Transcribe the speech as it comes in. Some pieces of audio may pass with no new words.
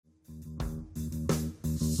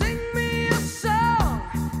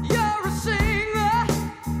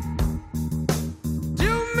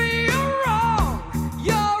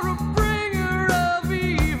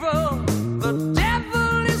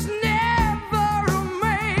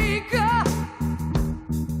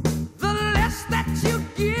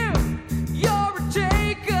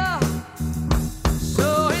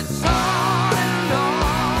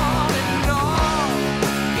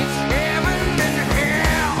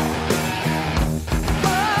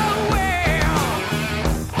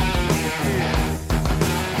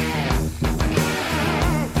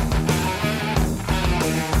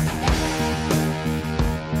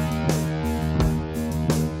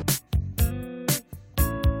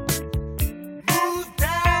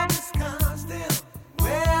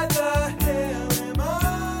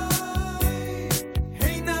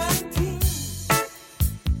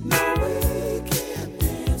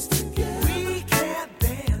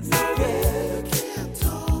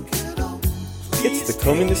the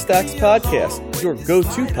Combing the Stacks podcast, your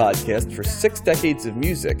go-to podcast for 6 decades of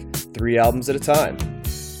music, 3 albums at a time.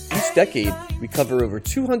 Each decade, we cover over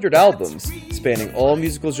 200 albums, spanning all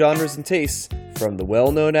musical genres and tastes, from the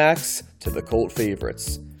well-known acts to the cult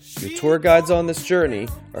favorites. Your tour guides on this journey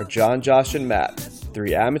are John, Josh, and Matt,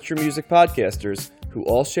 3 amateur music podcasters who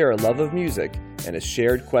all share a love of music and a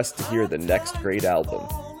shared quest to hear the next great album.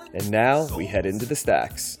 And now, we head into the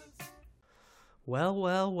stacks.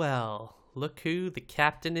 Well, look who the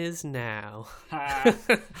captain is now.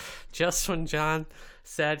 Just when John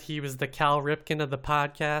said he was the Cal Ripken of the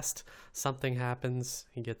podcast, something happens,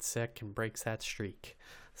 he gets sick and breaks that streak.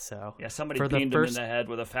 So yeah, somebody beamed him in the head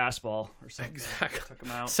with a fastball or something. Exactly. Took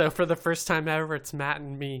him out. So for the first time ever, it's Matt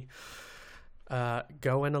and me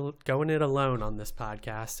going it alone on this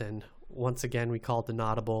podcast. And once again, we called an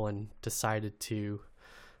audible and decided to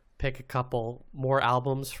pick a couple more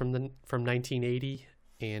albums from 1980,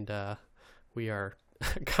 and we are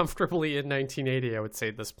comfortably in 1980, I would say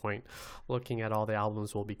at this point, looking at all the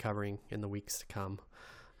albums we'll be covering in the weeks to come.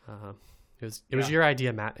 It was your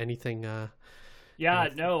idea, Matt. Anything? I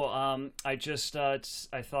just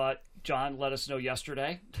I thought John let us know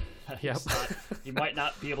yesterday. Yep. He might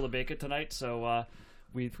not be able to make it tonight, so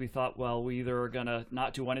we thought, well, we either are gonna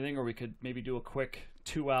not do anything, or we could maybe do a quick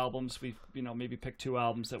 2 albums. We maybe pick 2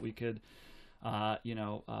 albums that we could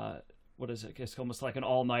what is it? It's almost like an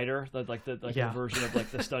all-nighter, the version of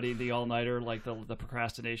like the study, the all-nighter, like the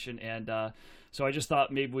procrastination. And so I just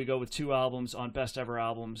thought maybe we go with 2 albums on best ever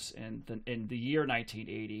albums in the year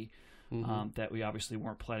 1980 that we obviously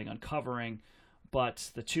weren't planning on covering,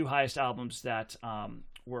 but the 2 highest albums that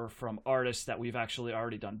were from artists that we've actually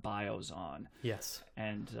already done bios on. Yes.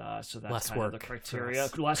 And so that's less kind of work the criteria.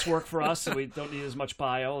 Less work for us, so we don't need as much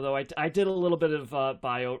bio. Although I did a little bit of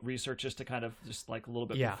bio research just to kind of just like a little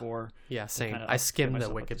bit before. Yeah, same. Kind of I skimmed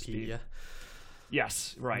the Wikipedia.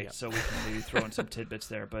 Yes, right. Yep. So we can maybe throw in some tidbits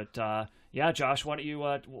there. But Josh, why don't you?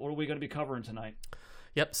 What are we going to be covering tonight?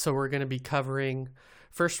 Yep. So we're going to be covering.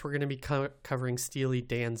 First, we're going to be covering Steely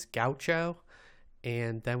Dan's Gaucho,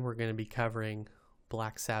 and then we're going to be covering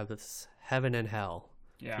Black Sabbath's Heaven and Hell,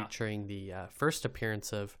 featuring the first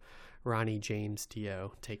appearance of Ronnie James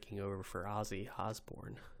Dio taking over for Ozzy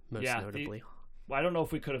Osbourne, most notably. I don't know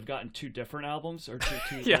if we could have gotten 2 different albums or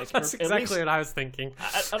two. Yeah, that's exactly what I was thinking.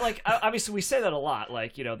 Obviously, we say that a lot.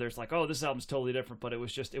 Like, there's like, oh, this album's totally different, but it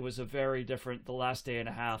was a very different. The last day and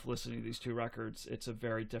a half listening to these 2 records, it's a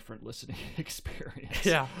very different listening experience.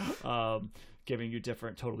 Yeah, giving you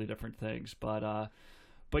totally different things.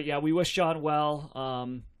 But yeah, we wish John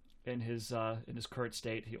well in his current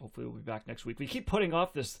state. He hopefully will be back next week. We keep putting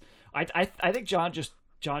off this. I think John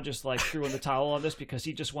just like threw in the towel on this because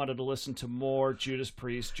he just wanted to listen to more Judas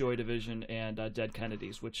Priest, Joy Division, and Dead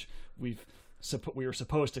Kennedys, which we were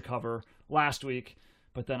supposed to cover last week,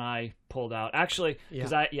 but then I pulled out. Actually,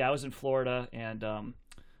 because I was in Florida, and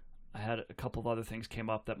I had a couple of other things came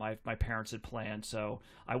up that my parents had planned, so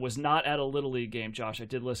I was not at a Little League game, Josh. I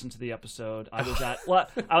did listen to the episode. I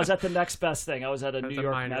was at the next best thing. I was at a New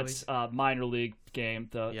York Mets minor league game.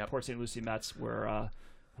 The Port St. Lucie Mets were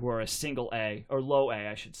a single A, or low A,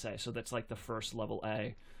 I should say. So that's like the first level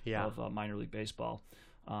A of minor league baseball.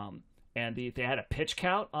 And they had a pitch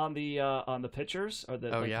count on the pitchers, or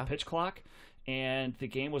the pitch clock. And the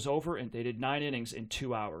game was over, and they did 9 innings in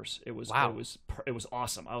 2 hours. It was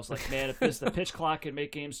awesome. I was like, man, if the pitch clock can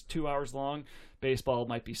make games 2 hours long, baseball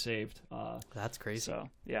might be saved. That's crazy. So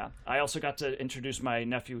yeah, I also got to introduce my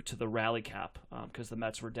nephew to the rally cap because the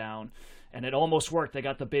Mets were down, and it almost worked. They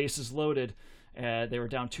got the bases loaded, and they were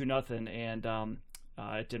down 2-0, and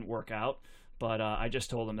it didn't work out. But I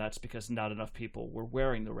just told him that's because not enough people were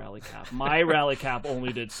wearing the rally cap. My rally cap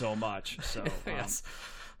only did so much. So yes.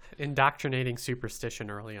 Indoctrinating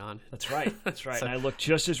superstition early on. That's right. So, and I look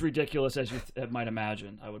just as ridiculous as you might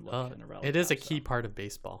imagine I would look in a rally. It is a key part of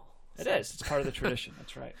baseball. It is. It's part of the tradition.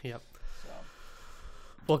 That's right. Yep. So.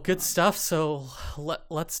 Well, good stuff. So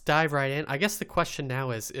let's dive right in. I guess the question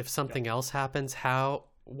now is, if something else happens,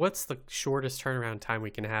 what's the shortest turnaround time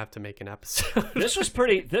we can have to make an episode? This was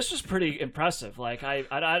pretty impressive. Like I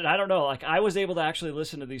don't know. Like I was able to actually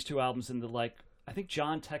listen to these 2 albums in the I think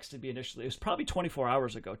John texted me initially. It was probably 24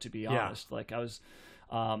 hours ago, to be honest. Like I was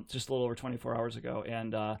just a little over 24 hours ago,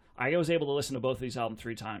 and I was able to listen to both of these albums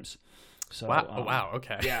 3 times. So wow,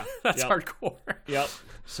 okay, yeah, that's hardcore. Yep.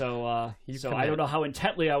 So I don't know how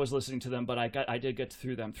intently I was listening to them, but I did get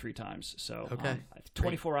through them 3 times. So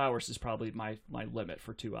 24 hours is probably my limit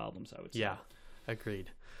for 2 albums, I would say. Yeah, agreed.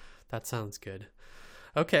 That sounds good.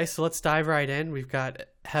 Okay, so let's dive right in. We've got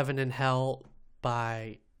Heaven and Hell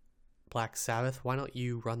by Black Sabbath, why don't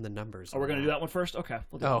you run the numbers? Oh, we're gonna do that one first. Okay.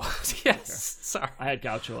 We'll do yes. Okay. Sorry. I had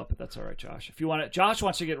Gaucho up, but that's all right, Josh. If you want to, Josh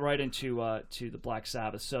wants to get right into to the Black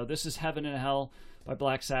Sabbath. So this is Heaven and Hell by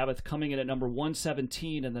Black Sabbath, coming in at number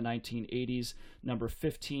 117 in the 1980s, number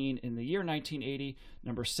 15 in the year 1980,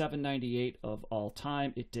 number 798 of all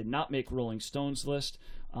time. It did not make Rolling Stone's list,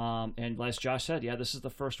 and as Josh said, yeah, this is the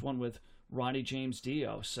first one with Ronnie James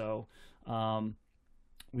Dio. So.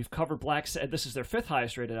 We've covered Black Sabbath. This is their 5th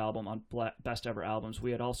highest rated album on Best Ever Albums.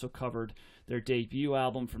 We had also covered their debut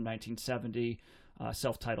album from 1970,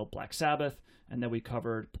 self-titled Black Sabbath. And then we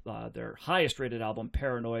covered their highest rated album,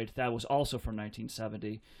 Paranoid. That was also from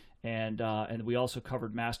 1970. And we also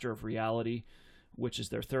covered Master of Reality, which is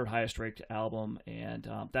their 3rd highest rated album. And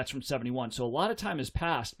that's from 71. So a lot of time has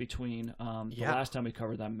passed between the last time we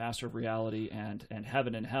covered them, Master of Reality and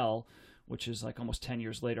Heaven and Hell, which is like almost 10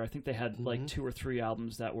 years later. I think they had like 2 or 3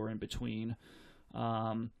 albums that were in between.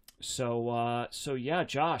 So yeah,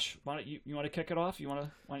 Josh, why don't you want to kick it off? Why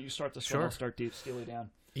don't you start this one? I'll start Steely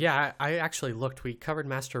Dan. Yeah, I actually looked. We covered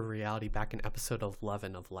Master of Reality back in episode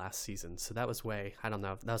 11 of last season. So that was I don't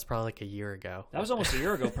know. That was probably like a year ago. That was almost a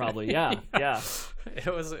year ago, probably. Yeah. Yeah.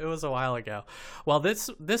 It was a while ago. Well, this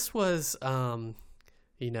was,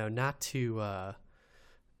 not to,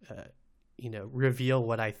 reveal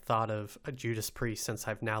what I thought of Judas Priest, since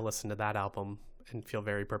I've now listened to that album and feel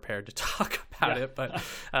very prepared to talk about it. But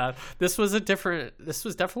this was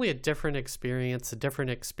definitely a different experience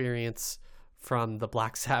from the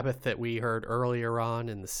Black Sabbath that we heard earlier on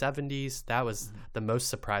in the 70s. That was the most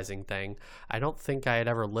surprising thing. I don't think I had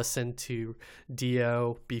ever listened to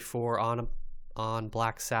Dio before on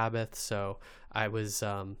Black Sabbath, so I was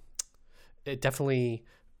it definitely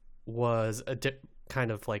was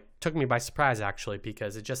kind of like took me by surprise, actually,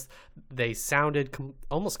 because they sounded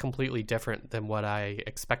almost completely different than what I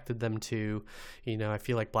expected them to. I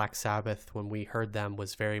feel like Black Sabbath, when we heard them,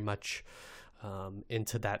 was very much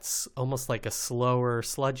into that almost like a slower,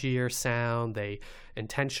 sludgier sound. They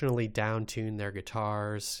intentionally down-tuned their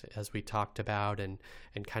guitars, as we talked about, and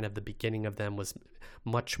kind of the beginning of them was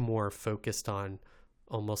much more focused on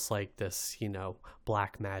almost like this,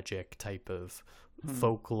 black magic type of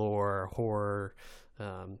folklore, horror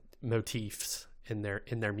motifs in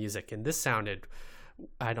their music. And this sounded,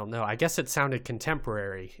 I don't know, I guess it sounded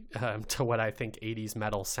contemporary to what I think 80s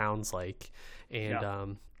metal sounds like.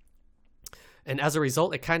 And as a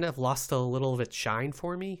result, it kind of lost a little of its shine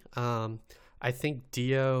for me. I think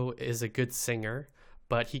Dio is a good singer,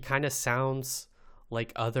 but he kind of sounds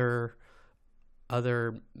like other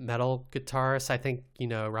metal guitarists. I think,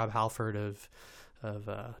 Rob Halford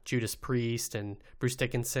of Judas Priest and Bruce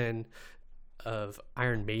Dickinson of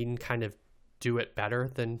Iron Maiden kind of do it better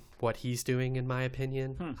than what he's doing, in my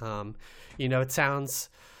opinion. It sounds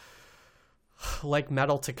like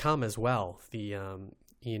metal to come as well.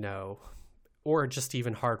 Or just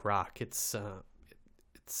even hard rock. It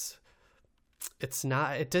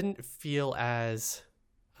didn't feel as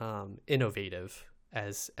innovative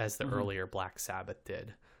as the earlier Black Sabbath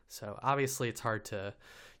did. So obviously you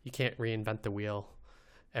can't reinvent the wheel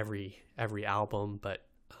every album, but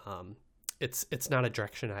it's not a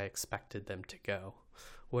direction I expected them to go.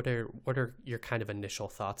 What are your kind of initial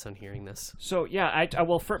thoughts on hearing this? So yeah,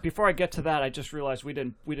 before I get to that, I just realized we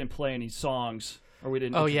didn't play any songs. Or we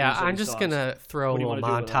didn't. Oh yeah, I'm just gonna throw a little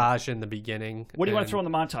montage in the beginning. What do you want to throw in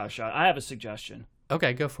the montage shot? I have a suggestion.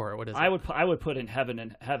 Okay, go for it. What is it? I would put in Heaven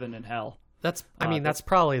and Hell. That's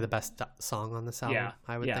probably the best song on this album. Yeah,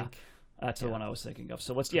 I would think. That's the one I was thinking of.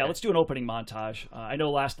 So let's do an opening montage. I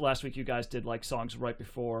know last week you guys did like songs right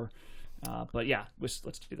before. But yeah, let's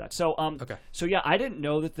do that. So okay. So yeah, I didn't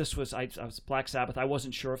know that this was I was Black Sabbath. I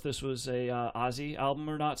wasn't sure if this was a Ozzy album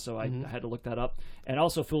or not, so I had to look that up. And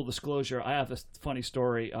also, full disclosure, I have a funny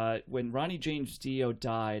story. When Ronnie James Dio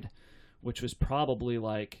died, which was probably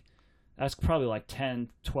like 10,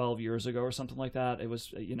 12 years ago or something like that. It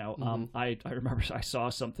was I remember I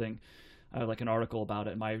saw something. Like an article about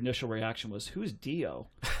it, and my initial reaction was, "Who's Dio?"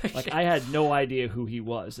 Like I had no idea who he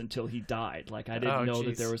was until he died. Like I didn't know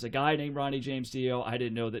that there was a guy named Ronnie James Dio. I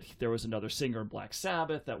didn't know that there was another singer in Black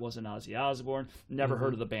Sabbath that wasn't Ozzy Osbourne. Never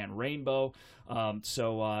heard of the band Rainbow.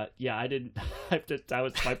 Yeah, I didn't.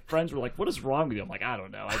 My friends were like, "What is wrong with you?" I'm like, "I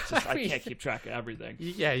don't know. I can't keep track of everything."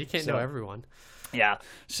 Yeah, you can't know everyone. Yeah.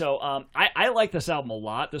 So I like this album a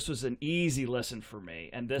lot. This was an easy listen for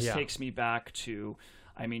me, and this takes me back to.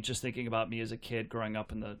 I mean, just thinking about me as a kid growing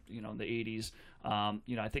up in the the 80s,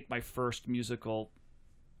 I think my first musical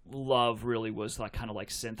love really was like kind of like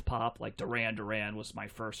synth pop. Like Duran Duran was my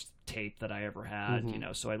first tape that I ever had.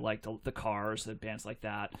 So I liked the Cars, the bands like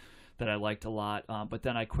that I liked a lot. But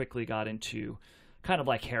then I quickly got into kind of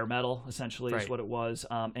like hair metal, essentially, is Right. what it was.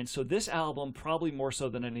 And so this album, probably more so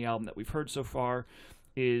than any album that we've heard so far,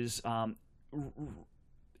 is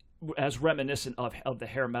as reminiscent of the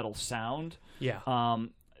hair metal sound Yeah.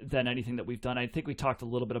 than anything that we've done. I think we talked a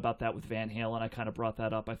little bit about that with Van Halen. I kind of brought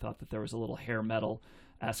that up. I thought that there was a little hair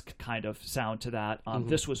metal-esque kind of sound to that.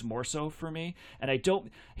 This was more so for me. And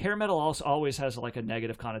hair metal also always has like a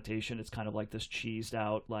negative connotation. It's kind of like this cheesed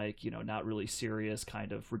out, like, not really serious,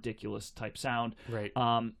 kind of ridiculous type sound. Right.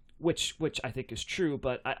 Which I think is true,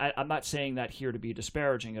 but I'm not saying that here to be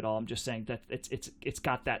disparaging at all. I'm just saying that it's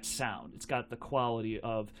got that sound. It's got the quality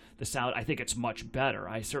of the sound. I think it's much better.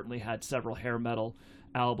 I certainly had several hair metal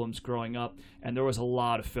albums growing up, and there was a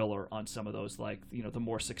lot of filler on some of those, like, the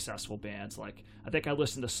more successful bands. Like, I think I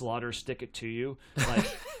listened to Slaughter's Stick It To You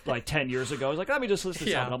like 10 years ago. I was like, let me just listen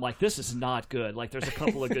to something. I'm like, this is not good. Like, there's a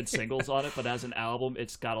couple of good singles on it, but as an album,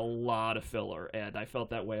 it's got a lot of filler, and I felt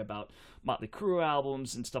that way about Motley Crue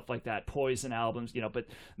albums and stuff like that, Poison albums, but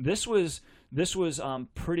this was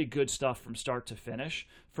pretty good stuff from start to finish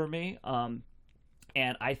for me.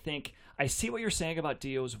 And I think I see what you're saying about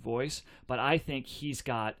Dio's voice, but I think his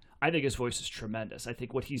voice is tremendous. I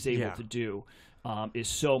think what he's able to do is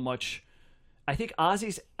so much. I think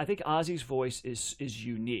Ozzy's voice is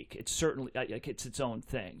unique. It's certainly it's its own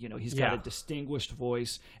thing. He's got a distinguished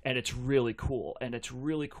voice, and it's really cool. And it's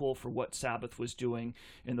really cool for what Sabbath was doing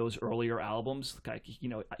in those earlier albums. Like,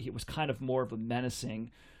 it was kind of more of a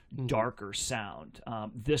menacing, darker sound.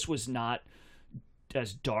 This was not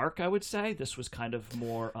as dark, I would say. This was kind of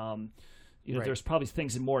more, Right. There's probably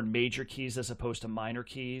things more in major keys as opposed to minor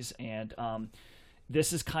keys, and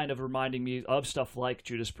this is kind of reminding me of stuff like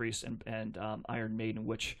Judas Priest and Iron Maiden,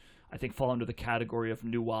 which I think fall under the category of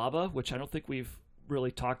new wava, which I don't think we've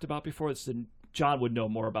really talked about before. John would know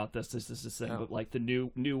more about this. This is the thing, but like the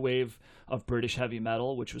new wave of British heavy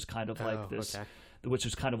metal, which was kind of like this. Okay. Which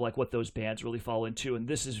is kind of like what those bands really fall into, and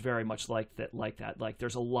this is very much like that. Like,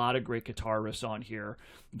 there's a lot of great guitar riffs on here,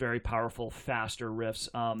 very powerful, faster riffs.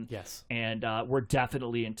 Yes. And we're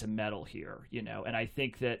definitely into metal here, And I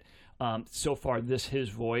think that so far, his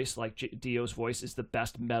voice, like Dio's voice, is the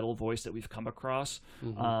best metal voice that we've come across.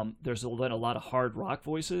 There's been a lot of hard rock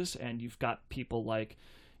voices, and you've got people like,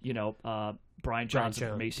 Brian Johnson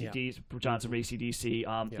from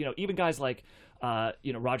AC/DC. Even guys like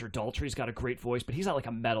Roger Daltrey's got a great voice, but he's not like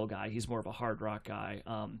a metal guy. He's more of a hard rock guy.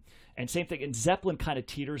 And same thing. And Zeppelin kind of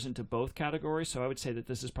teeters into both categories. So I would say that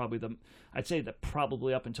this is probably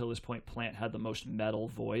probably up until this point, Plant had the most metal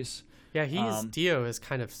voice. Yeah, Dio is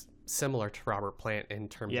kind of similar to Robert Plant in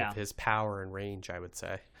terms of his power and range, I would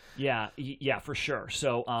say. Yeah, for sure.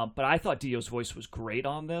 So, but I thought Dio's voice was great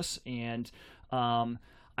on this, and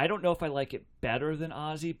I don't know if I like it better than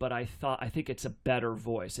Ozzy, but I think it's a better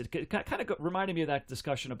voice. It kind of reminded me of that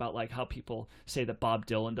discussion about like how people say that Bob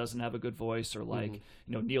Dylan doesn't have a good voice, or like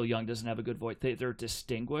Neil Young doesn't have a good voice. They're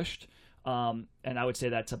distinguished, and I would say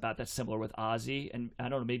that's similar with Ozzy. And I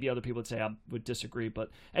don't know, maybe other people would say I would disagree, but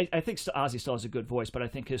I think Ozzy still has a good voice, but I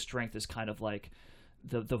think his strength is kind of like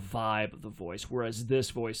the vibe of the voice, whereas this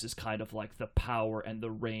voice is kind of like the power and the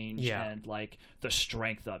range and like the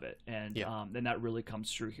strength of it, and that really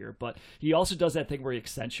comes through here. But he also does that thing where he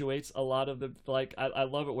accentuates a lot of the, like, I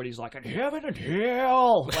love it when he's like, in heaven and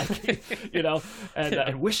hell, like,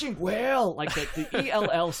 and wishing well, like the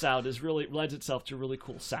ELL sound is really lends itself to really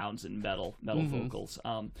cool sounds in metal vocals.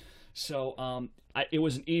 It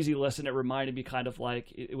was an easy listen. It reminded me kind of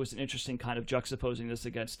like, it was an interesting kind of juxtaposing this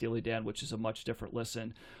against Steely Dan, which is a much different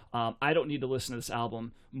listen. I don't need to listen to this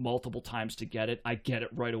album multiple times to get it. I get it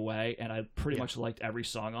right away, and I pretty much liked every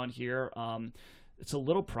song on here. It's a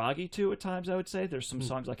little proggy too at times, I would say. There's some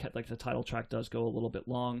songs like the title track does go a little bit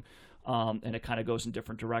long, and it kind of goes in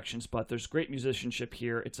different directions, but there's great musicianship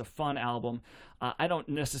here. It's a fun album. I don't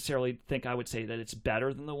necessarily think I would say that it's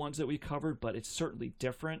better than the ones that we covered, but it's certainly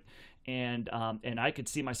different, and I could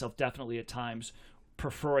see myself definitely at times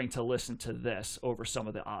preferring to listen to this over some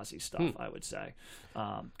of the Ozzy stuff, I would say,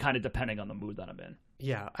 kind of depending on the mood that I'm in.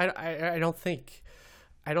 Yeah, I don't think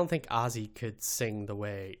Ozzy could sing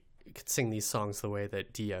these songs the way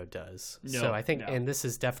that Dio does. No, so I think, and this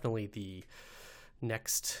is definitely the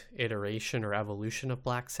next iteration or evolution of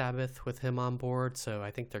Black Sabbath with him on board. So I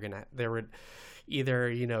think they were either,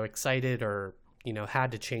 excited or,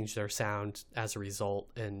 had to change their sound as a result,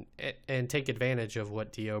 and take advantage of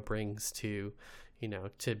what Dio brings to,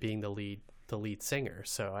 to being the lead singer.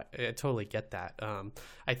 So I totally get that.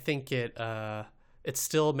 I think it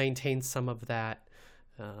still maintains some of that,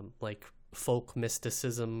 like folk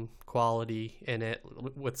mysticism quality in it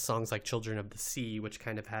with songs like Children of the Sea, which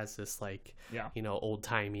kind of has this like, old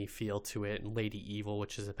timey feel to it, and Lady Evil,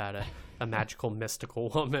 which is about a magical mystical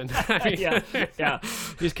woman. yeah.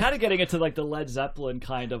 He's kind of getting into like the Led Zeppelin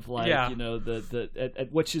kind of like,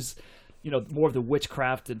 which is, more of the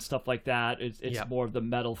witchcraft and stuff like that. It's more of the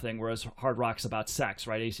metal thing, whereas hard rock's about sex,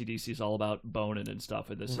 right? AC/DC is all about boning and stuff,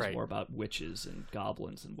 and this is more about witches and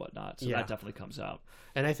goblins and whatnot. So that definitely comes out.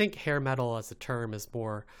 And I think hair metal as a term is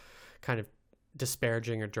more kind of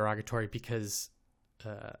disparaging or derogatory because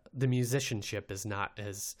the musicianship is not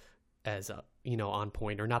as on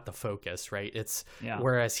point, or not the focus, right? It's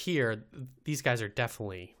whereas here these guys are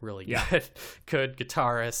definitely really good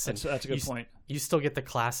guitarists. That's a good point. You still get the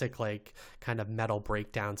classic like kind of metal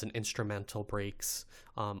breakdowns and instrumental breaks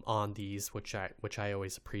on these, which I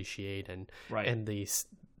always appreciate, and these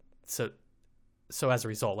so as a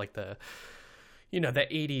result, like the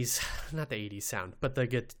 80s, not the 80s sound, but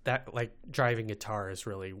that like driving guitar is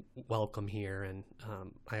really welcome here, and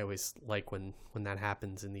I always like when that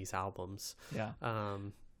happens in these albums.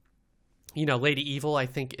 Lady Evil I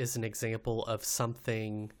think is an example of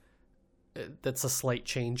something that's a slight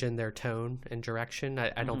change in their tone and direction.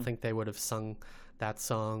 I don't think they would have sung that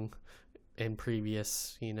song in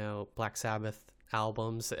previous Black Sabbath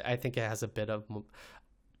albums. I think it has a bit of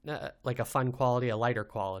like a fun quality, a lighter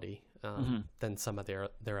quality than some of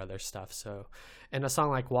their other stuff. So, and a song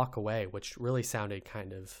like Walk Away, which really sounded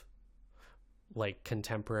kind of like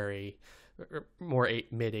contemporary, more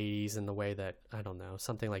mid 80s in the way that, I don't know,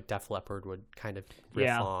 something like Def Leppard would kind of riff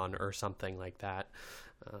on, or something like that.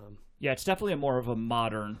 It's definitely more of a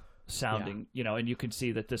modern sounding, and you can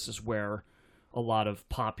see that this is where a lot of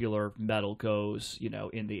popular metal goes, in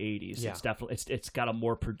the 80s. It's definitely, it's got a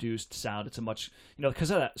more produced sound. It's a much, because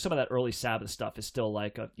of that, some of that early Sabbath stuff is still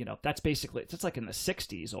like that's basically, it's like in the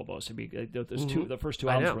 60s almost. I mean, there's the first two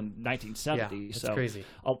albums were in 1970. It's so crazy.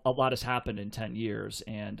 A lot has happened in 10 years.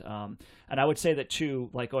 And I would say that too,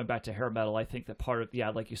 like going back to hair metal, I think that part of,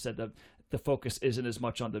 like you said, the focus isn't as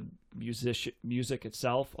much on the music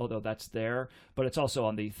itself, although that's there, but it's also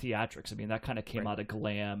on the theatrics. I mean, that kind of came out of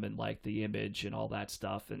glam and like the image and all that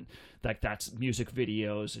stuff, and that's music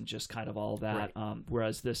videos and just kind of all that.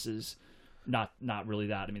 Whereas this is not really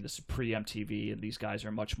that. I mean, this is pre-MTV, and these guys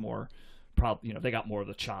are much more, they got more of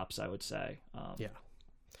the chops, I would say.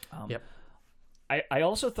 I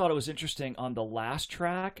also thought it was interesting on the last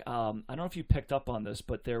track. I don't know if you picked up on this,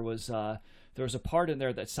 but there was a part in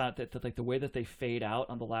there that sounded that like the way that they fade out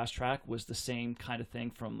on the last track was the same kind of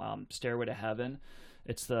thing from Stairway to Heaven.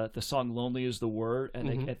 It's the song "Lonely Is the Word,"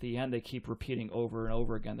 and at the end they keep repeating over and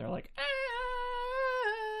over again. They're like,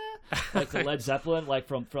 like the Led Zeppelin, like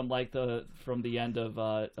from the end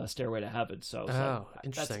of Stairway to Heaven. So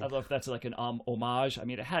interesting. I don't know if that's like an homage. I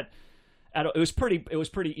mean, it was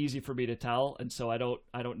pretty easy for me to tell, and so I don't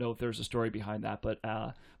know if there's a story behind that, but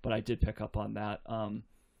I did pick up on that.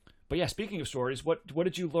 But yeah, speaking of stories, what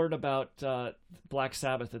did you learn about Black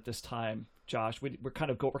Sabbath at this time, Josh? We're kind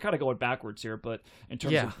of going backwards here, but in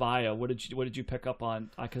terms of Vaya, what did you pick up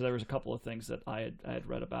on? Because there was a couple of things that I had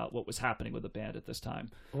read about what was happening with the band at this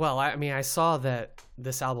time. Well, I mean, I saw that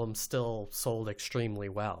this album still sold extremely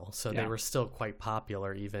well, so they were still quite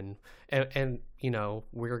popular even, and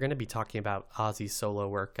we're going to be talking about Ozzy's solo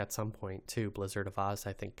work at some point too. Blizzard of Oz,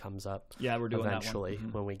 I think, comes up. Yeah, we're doing eventually that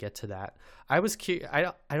one. When we get to that. I was curious.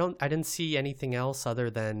 I didn't see anything else other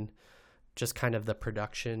than just kind of the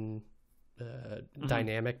production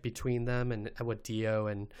dynamic between them, and what Dio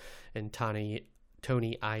and Tony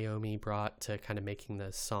Iommi brought to kind of making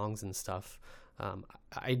the songs and stuff.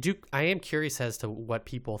 I am curious as to what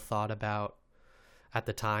people thought about at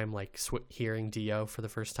the time, like hearing Dio for the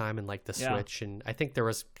first time and like the switch. And I think there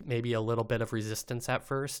was maybe a little bit of resistance at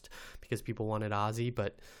first because people wanted Ozzy,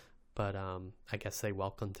 but I guess they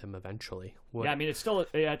welcomed him eventually. I mean, it's still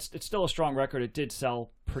a strong record. It did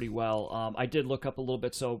sell pretty well. I did look up a little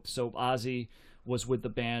bit. So Ozzy was with the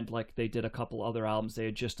band, like they did a couple other albums. They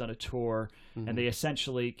had just done a tour, and they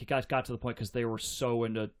essentially got to the point because they were so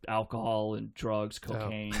into alcohol and drugs,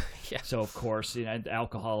 cocaine. So of course, and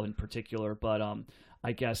alcohol in particular. But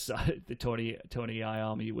I guess Tony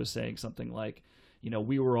Iommi was saying something like,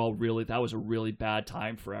 we were all that was a really bad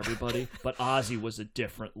time for everybody, but Ozzy was a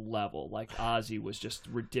different level. Like Ozzy was just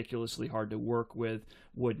ridiculously hard to work with,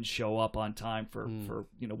 wouldn't show up on time for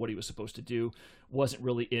what he was supposed to do, wasn't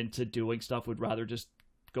really into doing stuff, would rather just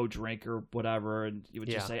go drink or whatever, and he would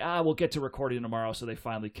just say, we'll get to recording tomorrow, so they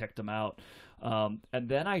finally kicked him out. And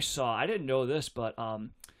then I didn't know this, but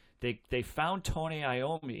they found Tony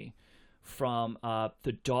Iommi from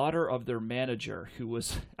the daughter of their manager, who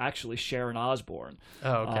was actually Sharon Osbourne.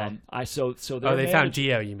 Oh, okay. So they found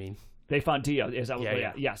Dio, you mean? They found Dio. Is that what?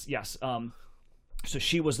 Yeah. Yes. So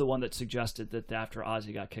she was the one that suggested that after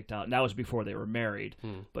Ozzy got kicked out, and that was before they were married.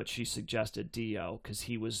 But she suggested Dio because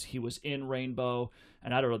he was in Rainbow,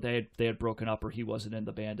 and I don't know, they had broken up or he wasn't in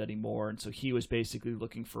the band anymore, and so he was basically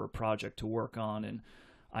looking for a project to work on. And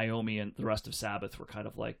Iommi and the rest of Sabbath were kind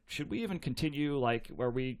of like, should we even continue? Like,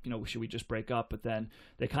 should we just break up? But then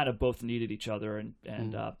they kind of both needed each other and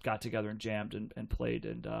got together and jammed and played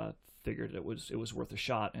and figured it was worth a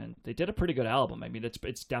shot, and they did a pretty good album. I mean,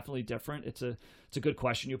 it's definitely different. It's a good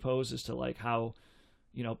question you pose as to like how,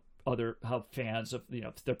 how fans of,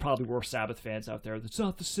 there probably were Sabbath fans out there that's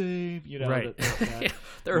not the same, right. that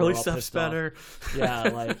the early stuff's better.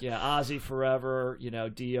 Ozzy forever,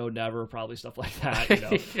 Dio never, probably stuff like that,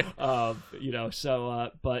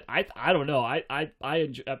 but I don't know. I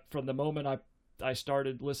enjoy, from the moment I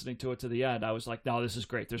started listening to it to the end, I was like, no, this is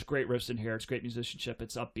great. There's great riffs in here. It's great musicianship.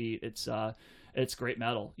 It's upbeat. It's great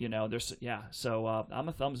metal. So I'm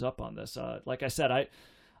a thumbs up on this. Like I said,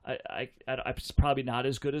 it's probably not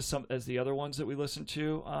as good as the other ones that we listened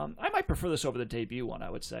to. I might prefer this over the debut one, I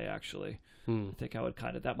would say, actually. I think I would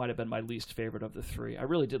that might have been my least favorite of the three. I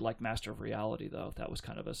really did like Master of Reality, though. That was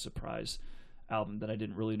kind of a surprise album that I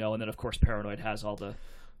didn't really know. And then, of course, Paranoid has all the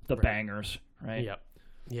bangers, right? Yep.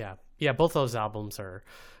 Yeah. Both those albums are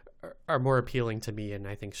more appealing to me, and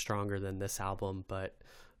I think stronger than this album. But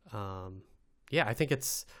I think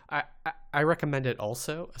I recommend it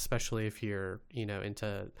also, especially if you're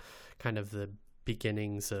into kind of the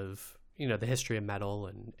beginnings of the history of metal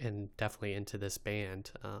and definitely into this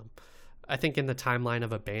band. I think in the timeline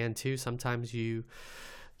of a band too, sometimes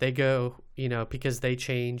they go, because they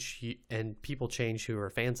change and people change who are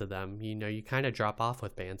fans of them. You kind of drop off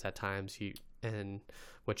with bands at times. And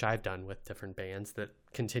which I've done with different bands that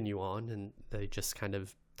continue on, and they just kind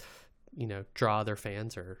of, draw their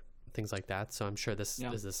fans or things like that. So I'm sure this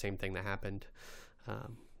is the same thing that happened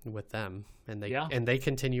with them, and they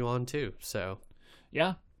continue on too. So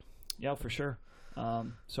yeah, for sure.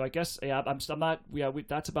 So I guess I'm not.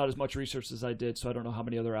 That's about as much research as I did. So I don't know how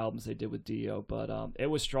many other albums they did with Dio, but it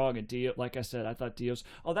was strong. And Dio, like I said, I thought Dio's.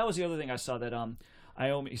 Oh, that was the other thing I saw that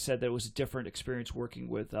Iommi said that it was a different experience working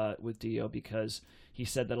with Dio, because he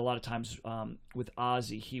said that a lot of times with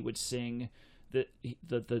Ozzy he would sing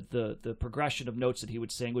the progression of notes that he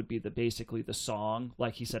would sing would be basically the song.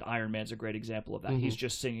 Like he said, Iron Man's a great example of that. He's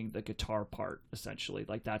just singing the guitar part essentially.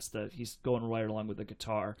 Like he's going right along with the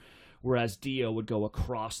guitar. Whereas Dio would go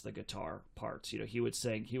across the guitar parts. He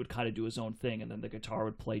would kind of do his own thing, and then the guitar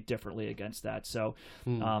would play differently against that. So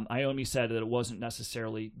Iommi said that it wasn't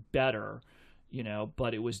necessarily better,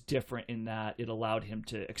 but it was different in that it allowed him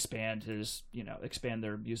to expand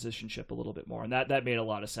their musicianship a little bit more. And that made a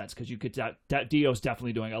lot of sense, because you could, Dio's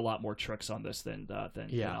definitely doing a lot more tricks on this than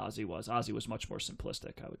Ozzy was. Ozzy was much more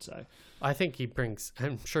simplistic, I would say. I think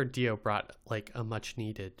I'm sure Dio brought like a much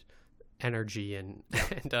needed energy and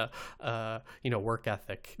work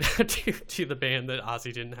ethic to the band that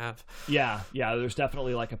Ozzy didn't have. Yeah, there's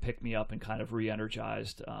definitely like a pick me up and kind of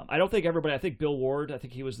re-energized. I don't think everybody. I think Bill Ward, I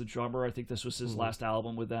think he was the drummer. I think this was his last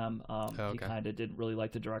album with them. He kind of didn't really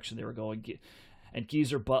like the direction they were going, and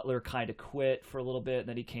Geezer Butler kind of quit for a little bit, and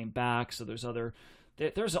then he came back. So there's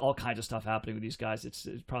all kinds of stuff happening with these guys.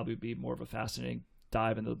 It'd probably be more of a fascinating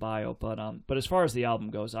dive into the bio, but as far as the album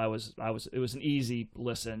goes, it was an easy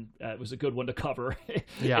listen. It was a good one to cover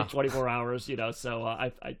in 24 hours, so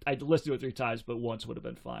I listened to it 3 times, but once would have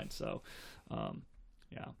been fine. So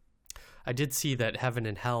I did see that Heaven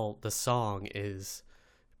and Hell, the song, is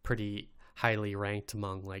pretty highly ranked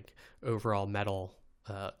among like overall metal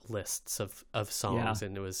lists of songs,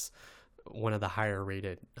 and it was one of the higher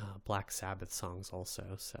rated Black Sabbath songs also.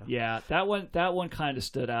 So yeah, that one kind of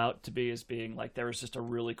stood out to me as being like, there was just a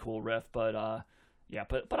really cool riff, but I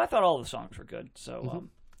thought all the songs were good. So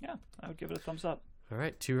I would give it a thumbs up. All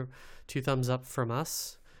right, two thumbs up from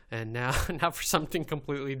us. And now for something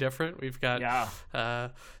completely different, we've got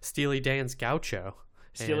Steely Dan's Gaucho.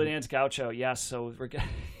 Steely Dan's Gaucho, yes. So we're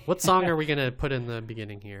what song are we gonna put in the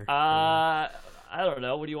beginning here? I don't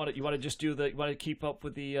know. What do you want? You want to just do you want to keep up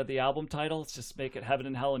with the album title? Let's just make it Heaven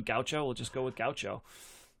and Hell and Gaucho. We'll just go with Gaucho.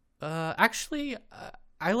 Actually,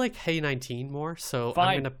 I like Hey 19 more, so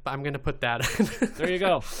fine. I'm gonna put that in. There you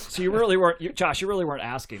go. So you really weren't, Josh. You really weren't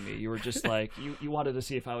asking me. You were just like you wanted to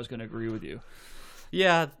see if I was going to agree with you.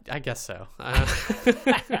 Yeah, I guess so.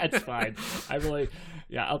 That's fine.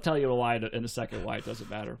 I'll tell you why in a second why it doesn't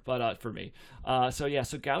matter. But for me,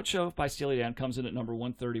 so Gaucho by Steely Dan comes in at number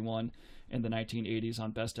 131 in the 1980s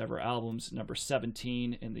on Best Ever Albums, number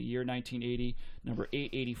 17 in the year 1980, number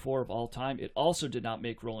 884 of all time. It also did not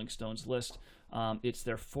make Rolling Stone's list. It's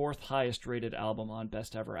their fourth highest rated album on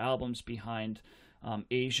Best Ever Albums, behind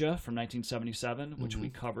Asia from 1977, which we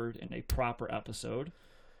covered in a proper episode.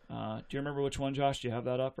 Do you remember which one, Josh? Do you have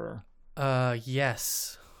that up? Or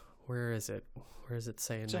yes. Where is it? Where does it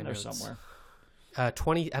say it's in there somewhere?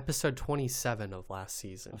 Episode 27 of last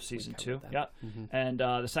season. Of season 2, yeah. And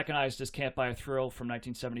the second highest is Can't Buy a Thrill from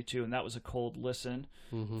 1972, and that was a cold listen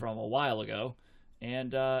from a while ago.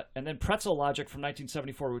 And then Pretzel Logic from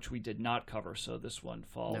 1974, which we did not cover, so this one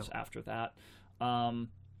falls after that.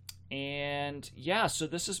 And yeah, so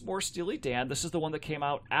this is more Steely Dan. This is the one that came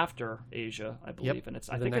out after Asia, I believe, and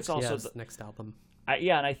I think it's also the next album.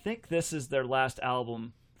 And I think this is their last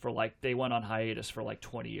album for they went on hiatus for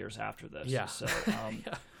 20 years after this. Yeah. So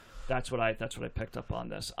that's what I picked up on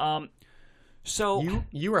this. So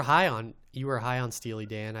you were high on Steely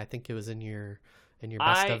Dan. I think it was in your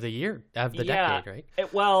best of the year of the decade, right?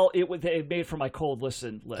 It made for my cold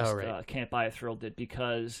listen list. Oh, right. Can't Buy a Thrill did,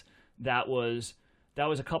 because that was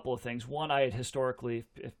a couple of things. One, I had historically,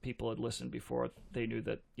 if people had listened before, they knew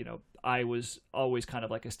that, I was always kind of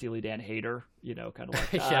like a Steely Dan hater, kind of like,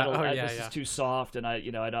 this is too soft, and I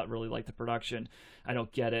don't really like the production. I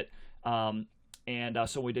don't get it. So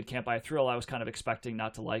when we did Can't Buy a Thrill, I was kind of expecting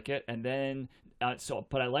not to like it. And then,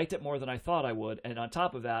 but I liked it more than I thought I would. And on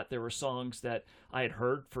top of that, there were songs that I had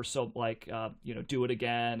heard for Do It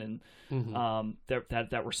Again. And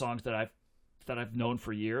that were songs that I've known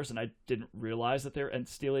for years, and I didn't realize that they're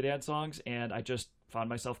Steely Dan songs, and I just found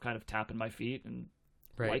myself kind of tapping my feet and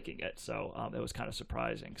liking it. So it was kind of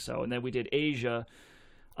surprising. So, and then we did Asia,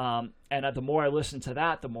 and the more I listened to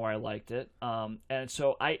that, the more I liked it. And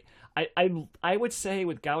so I would say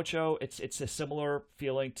with Gaucho, it's a similar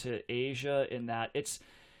feeling to Asia in that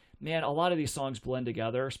a lot of these songs blend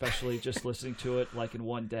together, especially just listening to it in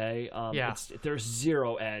one day. There's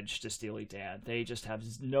zero edge to Steely Dan. They just have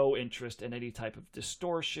no interest in any type of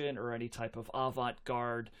distortion or any type of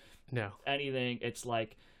avant-garde. No. Anything.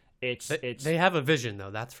 It's they have a vision,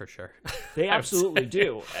 though, that's for sure. They absolutely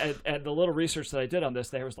do. And the little research that I did on this,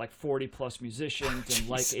 there was 40 plus musicians, and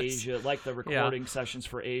Asia, the recording sessions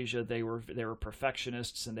for Asia, they were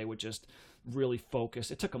perfectionists, and they would just really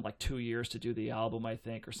focus. It took them 2 years to do the album, I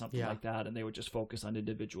think, or something like that, and they would just focus on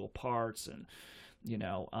individual parts, and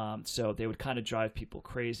so they would kind of drive people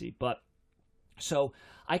crazy. But so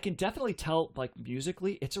I can definitely tell,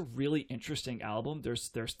 musically, it's a really interesting album.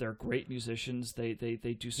 They're great musicians. They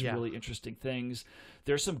do some really interesting things.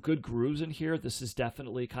 There's some good grooves in here. This is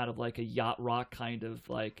definitely kind of a yacht rock kind of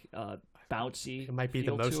bouncy. It might be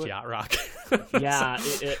the most yacht rock. Yeah,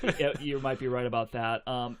 you might be right about that.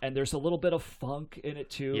 And there's a little bit of funk in it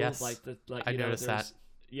too. Yes, I noticed that.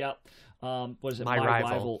 Yep. What is it? My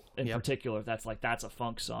Rival in particular. That's a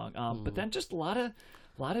funk song. But then just a lot of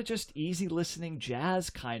just easy listening jazz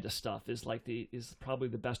kind of stuff is probably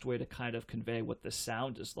the best way to kind of convey what the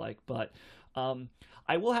sound is like. But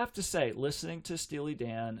I will have to say, listening to Steely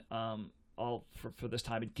Dan for this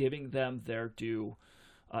time and giving them their due,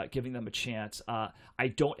 giving them a chance, I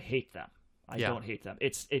don't hate them. I don't hate them.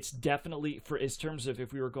 It's definitely, in terms of,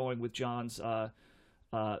 if we were going with John's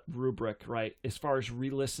rubric, right, as far as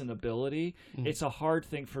re-listenability, it's a hard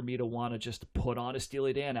thing for me to want to just put on a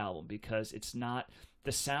Steely Dan album, because it's not,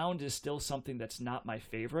 the sound is still something that's not my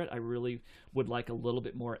favorite. I really would like a little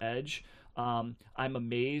bit more edge. I'm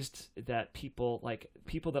amazed that people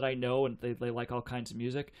that I know, and they like all kinds of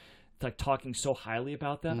music, talking so highly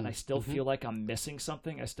about them, and I still feel like I'm missing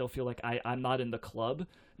something. I still feel like I'm not in the club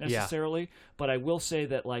necessarily. But I will say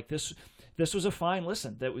that this was a fine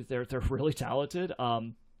listen. They're really talented.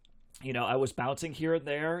 I was bouncing here and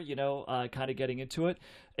there, kind of getting into it.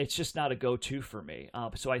 It's just not a go-to for me.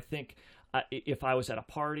 So I think if I was at a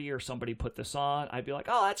party or somebody put this on, I'd be like,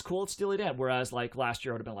 oh, that's cool, it's Steely Dan. Whereas last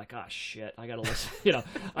year I would have been like, oh shit, I gotta listen,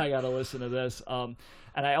 I gotta listen to this.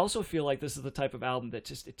 And I also feel like this is the type of album that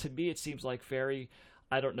just, to me, it seems like very,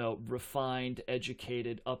 I don't know, refined,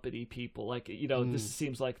 educated, uppity people. This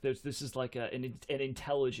seems like this is like an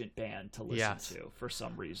intelligent band to listen to for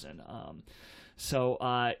some reason.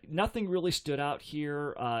 So nothing really stood out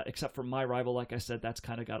here except for My Rival. Like I said, that's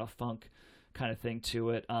kind of got a funk kind of thing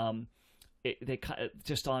to it. They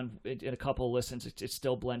just in a couple of listens, it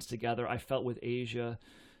still blends together. I felt with Asia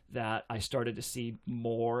that I started to see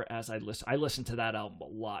more as I listen. I listened to that album a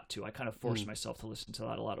lot too. I kind of forced myself to listen to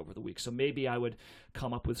that a lot over the week. So maybe I would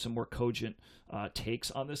come up with some more cogent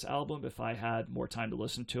takes on this album if I had more time to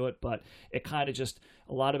listen to it. But it kind of just,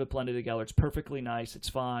 a lot of it blended together. It's perfectly nice. It's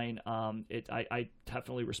fine. I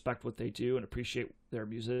definitely respect what they do and appreciate their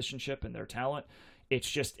musicianship and their talent.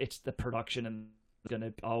 It's the production and going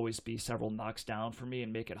to always be several knocks down for me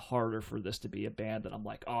and make it harder for this to be a band that I'm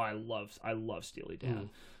like, oh, I love Steely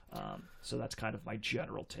Dan. So that's kind of my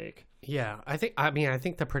general take. Yeah, I think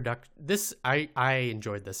the I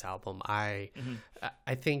enjoyed this album. I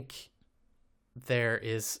think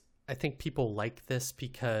I think people like this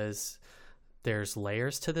because there's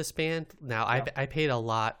layers to this band. Now, I paid a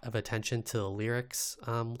lot of attention to the lyrics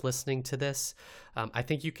listening to this. I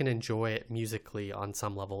think you can enjoy it musically on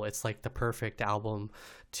some level. It's like the perfect album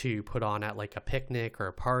to put on at like a picnic or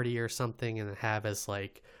a party or something and have as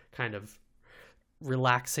like kind of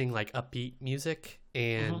relaxing, like upbeat music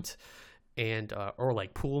and or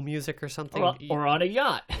like pool music or something, or on a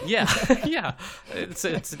yacht. Yeah. It's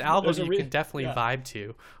an album you can definitely vibe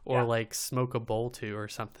to, or like smoke a bowl to or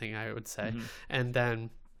something, I would say. And then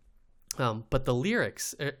but the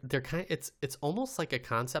lyrics, they're it's almost like a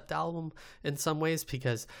concept album in some ways,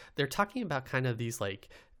 because they're talking about kind of these like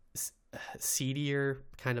seedier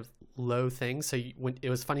kind of low things. So when it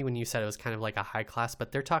was funny when you said it was kind of like a high class,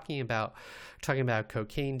 but they're talking about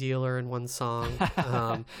cocaine dealer in one song,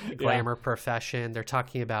 glamour profession. They're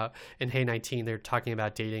talking about in Hey 19, they're talking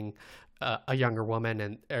about dating a younger woman,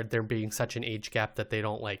 and there being such an age gap that they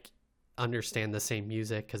don't like understand the same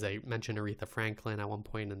music, because they mention Aretha Franklin at one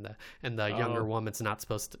point, and the younger woman's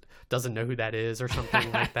doesn't know who that is or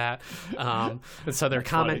something like that. And so they're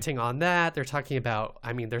commenting on that. They're talking about,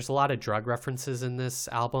 I mean, there's a lot of drug references in this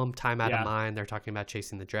album. Time Out of Mind. They're talking about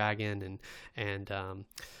Chasing the Dragon and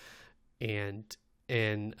in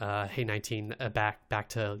Hey 19, back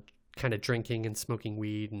to kind of drinking and smoking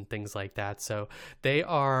weed and things like that. So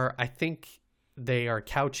I think they are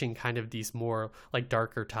couching kind of these more like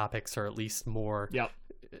darker topics, or at least more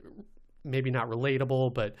maybe not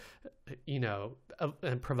relatable, but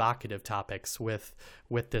and provocative topics with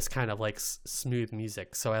this kind of like smooth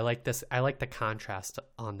music. So I like the contrast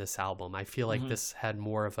on this album. I feel like this had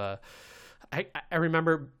more of I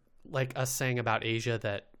remember like us saying about Asia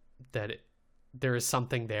that there is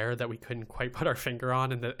something there that we couldn't quite put our finger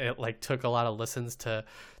on, and that it like took a lot of listens to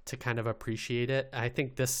kind of appreciate it. I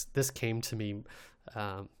think this came to me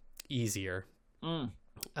easier.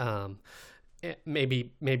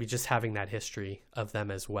 Maybe just having that history of them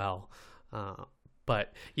as well.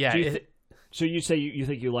 But yeah. So you say you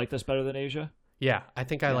think you like this better than Asia? Yeah, I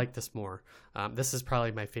think I like this more. This is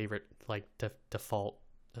probably my favorite like default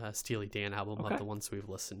Steely Dan album of the ones we've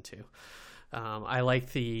listened to.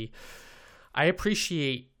 I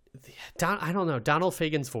appreciate I don't know, Donald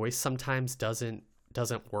Fagen's voice sometimes doesn't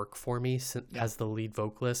work for me as the lead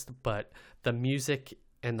vocalist, but the music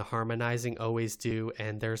and the harmonizing always do,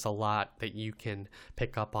 and there's a lot that you can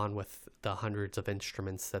pick up on with the hundreds of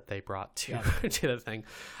instruments that they brought to the thing.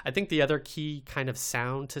 I think the other key kind of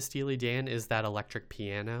sound to Steely Dan is that electric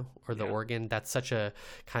piano or the organ. That's such a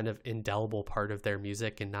kind of indelible part of their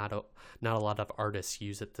music, and not a lot of artists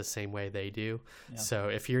use it the same way they do. So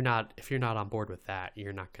if you're not on board with that,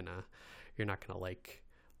 you're not gonna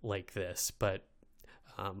like this. But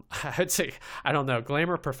I'd say, I don't know,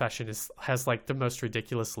 Glamour Profession has like the most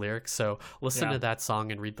ridiculous lyrics. So listen to that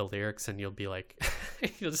song and read the lyrics, and you'll be like,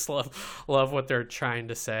 you'll just love what they're trying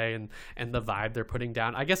to say and the vibe they're putting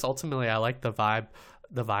down. I guess ultimately I like the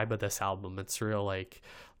vibe of this album. It's real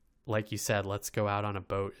like you said, let's go out on a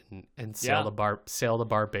boat and sail to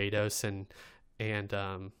Barbados and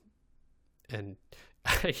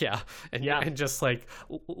just like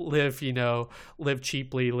live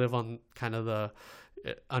cheaply, live on kind of the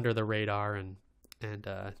under the radar and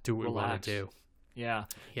do what we want to do.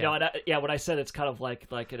 When I said it's kind of like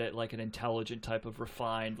an intelligent type of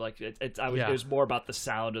refined, like it was more about the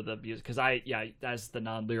sound of the music, because as the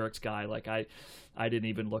non-lyrics guy, like I didn't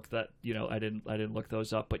even look that, I didn't look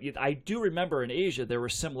those up, but I do remember in Asia there were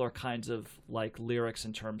similar kinds of like lyrics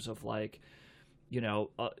in terms of like, a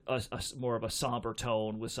more of a somber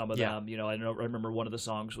tone with some of them. I remember one of the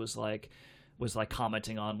songs was like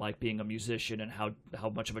commenting on like being a musician and how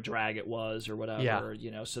much of a drag it was or whatever,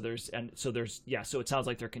 so it sounds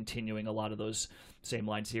like they're continuing a lot of those same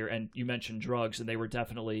lines here. And you mentioned drugs, and they were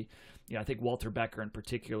definitely, I think Walter Becker in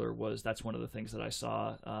particular that's one of the things that I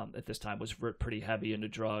saw at this time, was pretty heavy into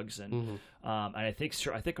drugs. And and I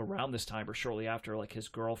think around this time or shortly after, like I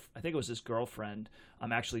think it was his girlfriend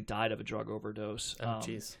actually died of a drug overdose.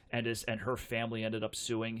 And her family ended up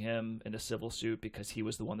suing him in a civil suit because he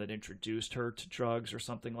was the one that introduced her to drugs or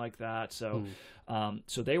something like that. So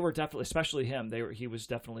so they were definitely, especially him, he was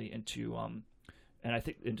definitely into and I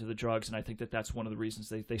think into the drugs, and I think that's one of the reasons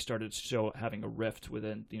they started having a rift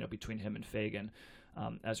within, between him and Fagen,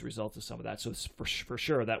 as a result of some of that. So for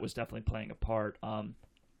sure that was definitely playing a part.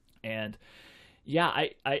 And yeah,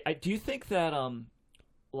 I do you think that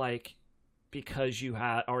like, because you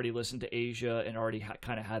had already listened to Asia and already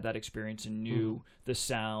kind of had that experience and knew the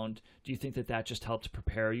sound, do you think that just helped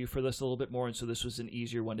prepare you for this a little bit more, and so this was an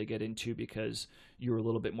easier one to get into because you were a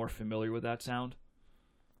little bit more familiar with that sound?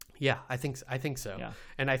 Yeah, I think so. Yeah.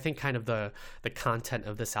 And I think kind of the content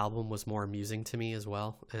of this album was more amusing to me as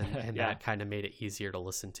well, and that kind of made it easier to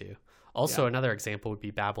listen to. Also, another example would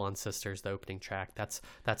be Babylon Sisters, the opening track.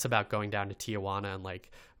 That's about going down to Tijuana and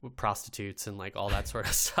like prostitutes and like all that sort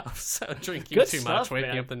of stuff. So drinking Good too stuff, much, waking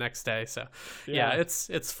man. up the next day. So yeah,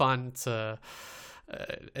 it's fun. It's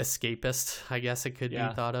escapist, I guess it could be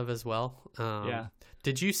thought of as well.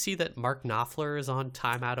 Did you see that Mark Knopfler is on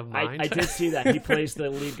Time Out of Mind? I did see that. He plays the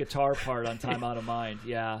lead guitar part on Time Out of Mind.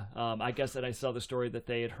 Yeah. I guess that I saw the story that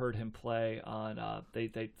they had heard him play on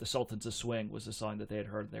the Sultans of Swing was the song that they had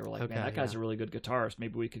heard, and they were like, man, that guy's a really good guitarist.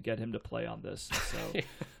 Maybe we could get him to play on this. So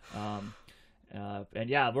and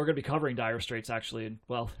yeah, we're going to be covering Dire Straits actually, and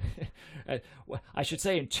I should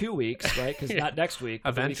say in 2 weeks, right? Because not next week,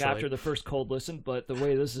 the week after the first Cold Listen. But the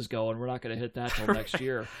way this is going, we're not going to hit that till next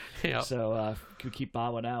year. So we keep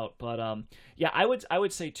bombing out. But I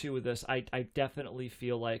would say too with this, I definitely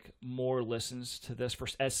feel like more listens to this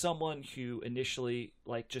as someone who initially,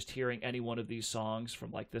 like, just hearing any one of these songs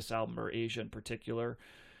from like this album or Asia in particular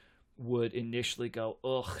would initially go,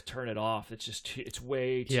 ugh, turn it off. It's just it's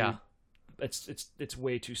way too. It's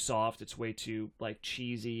way too soft. It's way too like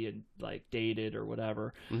cheesy and like dated or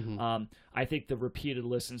whatever. I think the repeated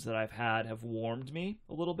listens that I've had have warmed me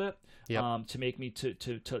a little bit, to make me to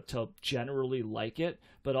generally like it,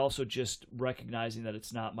 but also just recognizing that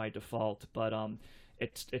it's not my default. But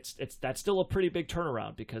that's still a pretty big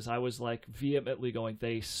turnaround, because I was like vehemently going,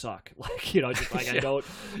 they suck. Like, just like I don't,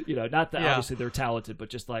 not that obviously they're talented, but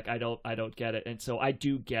just like I don't get it. And so I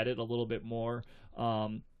do get it a little bit more.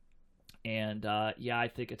 I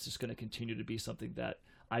think it's just going to continue to be something that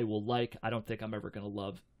I will like. I don't think I'm ever going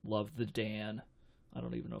to love the Dan. I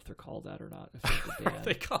don't even know if they're called that or not. If the Dan,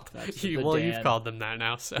 they called Dan. You've called them that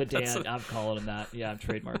now. So the Dan, I'm calling them that. Yeah, I'm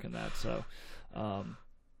trademarking that. So,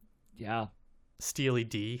 Steely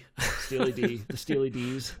D, the Steely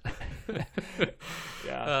D's.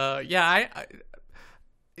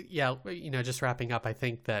 Just wrapping up, I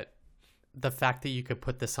think that the fact that you could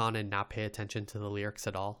put this on and not pay attention to the lyrics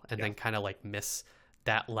at all, and then kind of like miss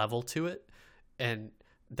that level to it, and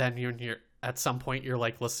then you're at some point you're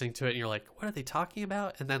like listening to it and you're like, what are they talking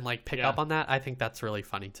about? And then like pick up on that. I think that's really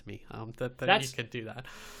funny to me. That you could do that.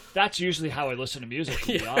 That's usually how I listen to music,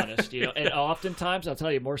 to be honest. And oftentimes, I'll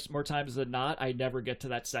tell you, more times than not, I never get to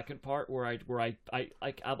that second part where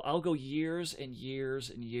I'll go years and years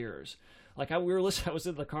and years. Like I was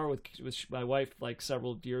in the car with my wife like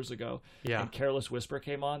several years ago, and "Careless Whisper"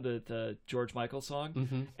 came on, the George Michael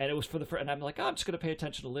song, and it was for the first. And I'm like, I'm just gonna pay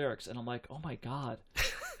attention to lyrics, and I'm like, oh my god,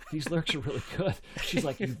 these lyrics are really good. She's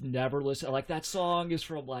like, you've never listened? Like that song is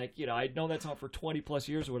from like I'd known that song for 20 plus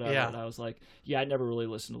years or whatever, and I was like, I never really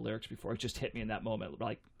listened to lyrics before. It just hit me in that moment,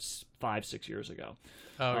 like 5-6 years ago.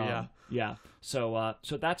 So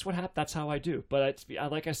that's what happened. That's how I do. But it's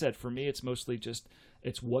like I said, for me, it's mostly just.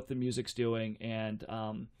 It's what the music's doing, and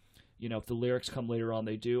if the lyrics come later on,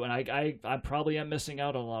 they do. And I probably am missing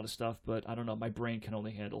out on a lot of stuff, but I don't know. My brain can only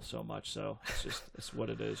handle so much, so it's what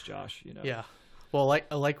it is, Josh. Yeah. Well, I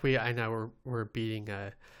know we're beating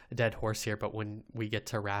a dead horse here, but when we get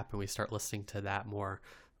to rap and we start listening to that more,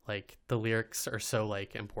 like the lyrics are so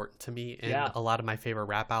like important to me in a lot of my favorite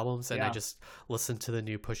rap albums, and I just listened to the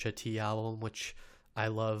new Pusha T album, which I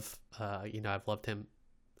love. I've loved him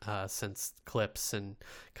since Clips and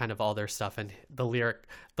kind of all their stuff, and the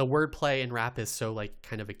wordplay in rap is so like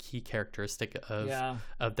kind of a key characteristic of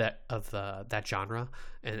that genre,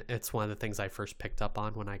 and it's one of the things I first picked up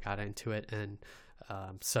on when I got into it. And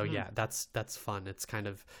that's fun. It's kind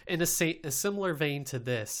of in a similar vein to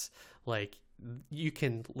this, like you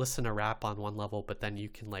can listen to rap on one level, but then you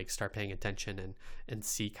can like start paying attention and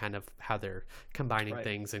see kind of how they're combining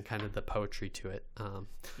things and kind of the poetry to it. That'll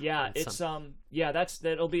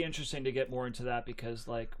be interesting to get more into that, because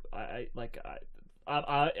like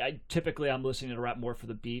I typically I'm listening to rap more for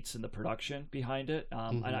the beats and the production behind it.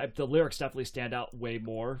 And the lyrics definitely stand out way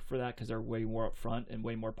more for that, because they're way more upfront and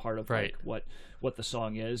way more part of like what the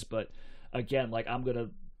song is. But again, like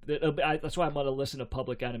that's why I'm gonna listen to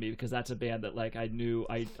Public Enemy, because that's a band that like I knew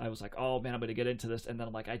I was like, oh man, I'm gonna get into this, and then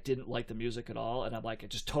I'm like, I didn't like the music at all, and I'm like, I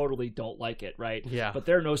just totally don't like it, right? Yeah. But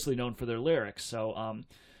they're mostly known for their lyrics, so I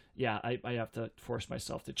have to force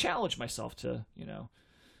myself to challenge myself to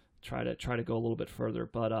try to go a little bit further.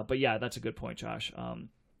 But yeah, that's a good point, Josh.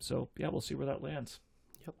 So yeah, we'll see where that lands.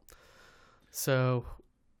 Yep. So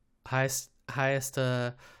highest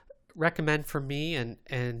recommend for me and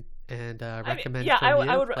recommend.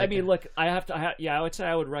 I would. I mean, look, I would say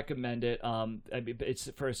I would recommend it. I mean,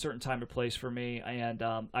 it's for a certain time or place for me, and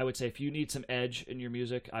I would say if you need some edge in your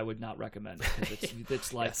music, I would not recommend it, because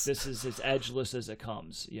it's like this is as edgeless as it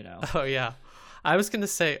comes. Oh yeah. I was gonna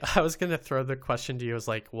throw the question to you. I was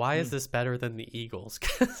like, why is this better than the Eagles?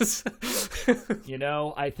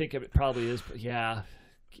 I think it probably is. But yeah.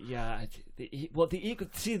 The Eagles.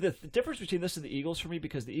 See, the difference between this and the Eagles for me,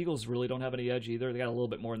 because the Eagles really don't have any edge either. They got a little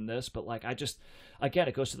bit more than this, but like again,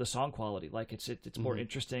 it goes to the song quality. Like it's more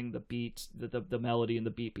interesting. The beats, the melody and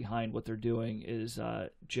the beat behind what they're doing is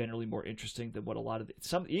generally more interesting than what a lot of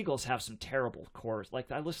some Eagles have. Some terrible chorus.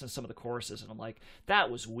 Like I listen to some of the choruses and I'm like, that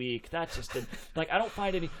was weak. That just didn't. Like I don't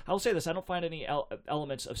find any. I'll say this: I don't find any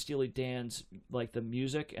elements of Steely Dan's, like the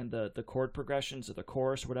music and the chord progressions of the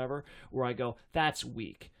chorus, or whatever, where I go, that's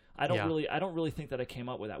weak. I don't really think that I came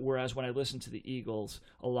up with that. Whereas when I listen to the Eagles,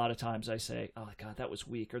 a lot of times I say, "Oh God, that was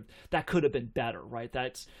weak," or "That could have been better." Right?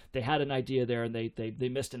 They had an idea there, and they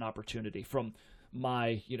missed an opportunity. From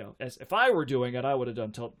my, as if I were doing it, I would have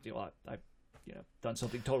done done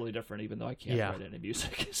something totally different, even though I can't write any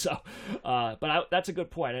music. So, but that's a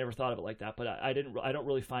good point. I never thought of it like that. But I don't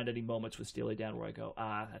really find any moments with Steely Dan where I go,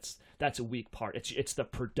 that's a weak part. It's the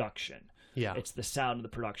production. Yeah, it's the sound of the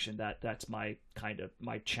production that's my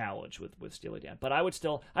challenge with Steely Dan. But I'd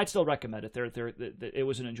still recommend it. It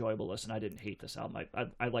was an enjoyable listen. I didn't hate this album.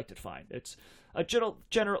 I liked it fine. It's a general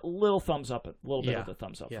little thumbs up, a little bit of a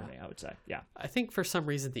thumbs up for me, I would say. Yeah. I think for some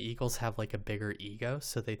reason the Eagles have like a bigger ego,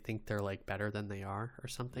 so they think they're like better than they are or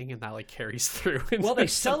something, and that like carries through. Well, they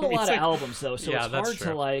sell a lot of albums though, so it's hard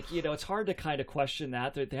to like, it's hard to kind of question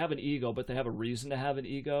that. They have an ego, but they have a reason to have an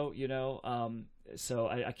ego, so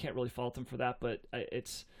I can't really fault them for that, but I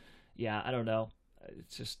don't know.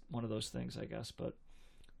 It's just one of those things, I guess. But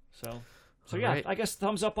so yeah, right. I guess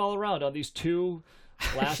thumbs up all around on these two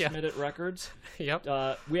last-minute records. Yep.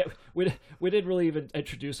 We didn't really even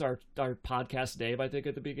introduce our podcast name, I think,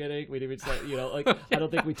 at the beginning. We didn't even say, I don't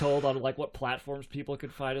think we told on like what platforms people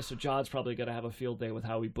could find us. So John's probably going to have a field day with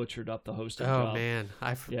how we butchered up the hosting job. Oh man,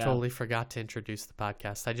 I totally forgot to introduce the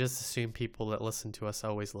podcast. I just assume people that listen to us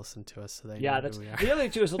always listen to us, so they know who we are. The other thing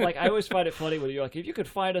too is like I always find it funny when you're like, if you could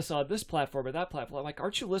find us on this platform or that platform, I'm like,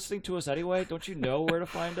 aren't you listening to us anyway? Don't you know where to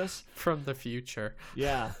find us? From the future.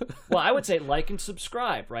 Yeah. Well, I would say like and subscribe,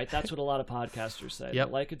 right? That's what a lot of podcasters say.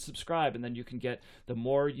 Yep. Like and subscribe, and then you can get, the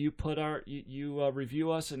more you put you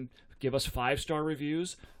review us and give us 5-star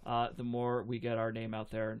reviews, the more we get our name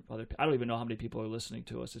out there. And I don't even know how many people are listening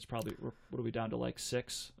to us. It's probably, what are we down to, like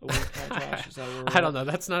 6 a week now, Josh? Is that where we're I don't know.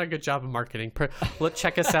 That's not a good job of marketing.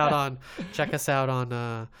 Check us out on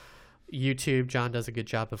YouTube. John does a good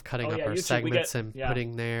job of cutting up our YouTube, segments and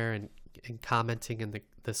putting there and commenting in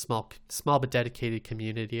the small but dedicated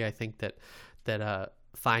community. I think that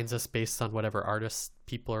finds us based on whatever artists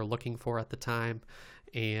people are looking for at the time.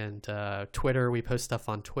 And Twitter, we post stuff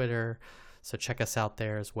on Twitter, so check us out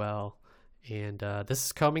there as well. And this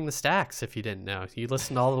is Combing the Stacks, if you didn't know. You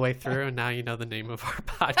listened all the way through, and now you know the name of our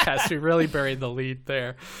podcast. We really buried the lead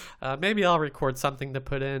there. Maybe I'll record something to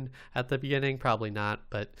put in at the beginning. Probably not,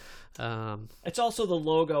 but... it's also the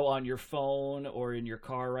logo on your phone or in your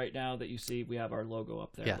car right now that you see. We have our logo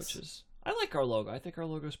up there, which is... I like our logo. I think our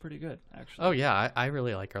logo is pretty good, actually. Oh, yeah. I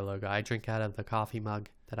really like our logo. I drink out of the coffee mug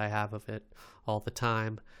that I have of it all the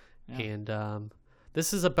time. Yeah. And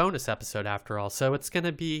this is a bonus episode after all. So it's going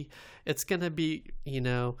to be,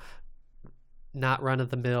 not run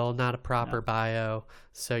of the mill, not a proper bio.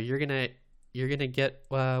 So you're going to get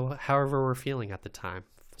however we're feeling at the time.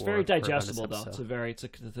 It's very digestible though. It's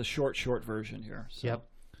a short version here. So. Yep.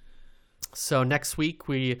 So next week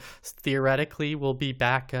we theoretically will be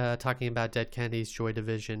back talking about Dead Kennedys, Joy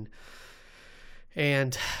Division,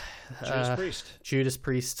 and Judas Priest. Judas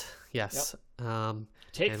Priest, yes. Yep.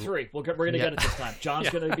 Take And- 3. We're going to Yeah. get it this time. John's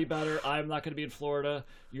Yeah. going to be better. I'm not going to be in Florida.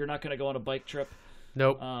 You're not going to go on a bike trip.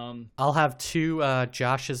 Nope. I'll have 2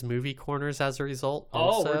 Josh's movie corners as a result.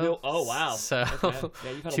 Also. Wow. So Okay.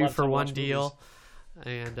 Yeah, you've had a 2 lot of for time to 1 watch deal,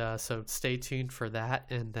 and so stay tuned for that.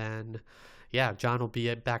 And then, yeah, John will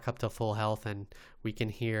be back up to full health, and we can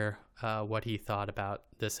hear what he thought about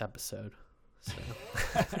this episode. So.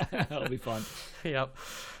 That'll be fun. Yep.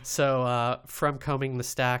 So from Combing the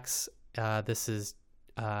Stacks, this is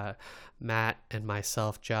Matt and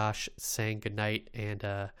myself, Josh, saying goodnight,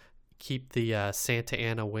 and keep the Santa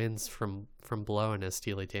Ana winds from blowing, as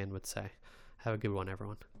Steely Dan would say. Have a good one,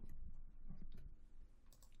 everyone.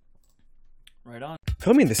 Right on.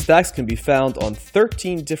 Combing the Stacks can be found on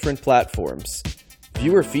 13 different platforms.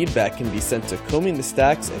 Viewer feedback can be sent to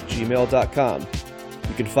combingthestacks@gmail.com.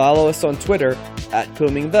 You can follow us on Twitter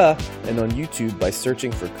 @CombingThe and on YouTube by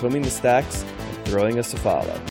searching for Combing the Stacks and throwing us a follow.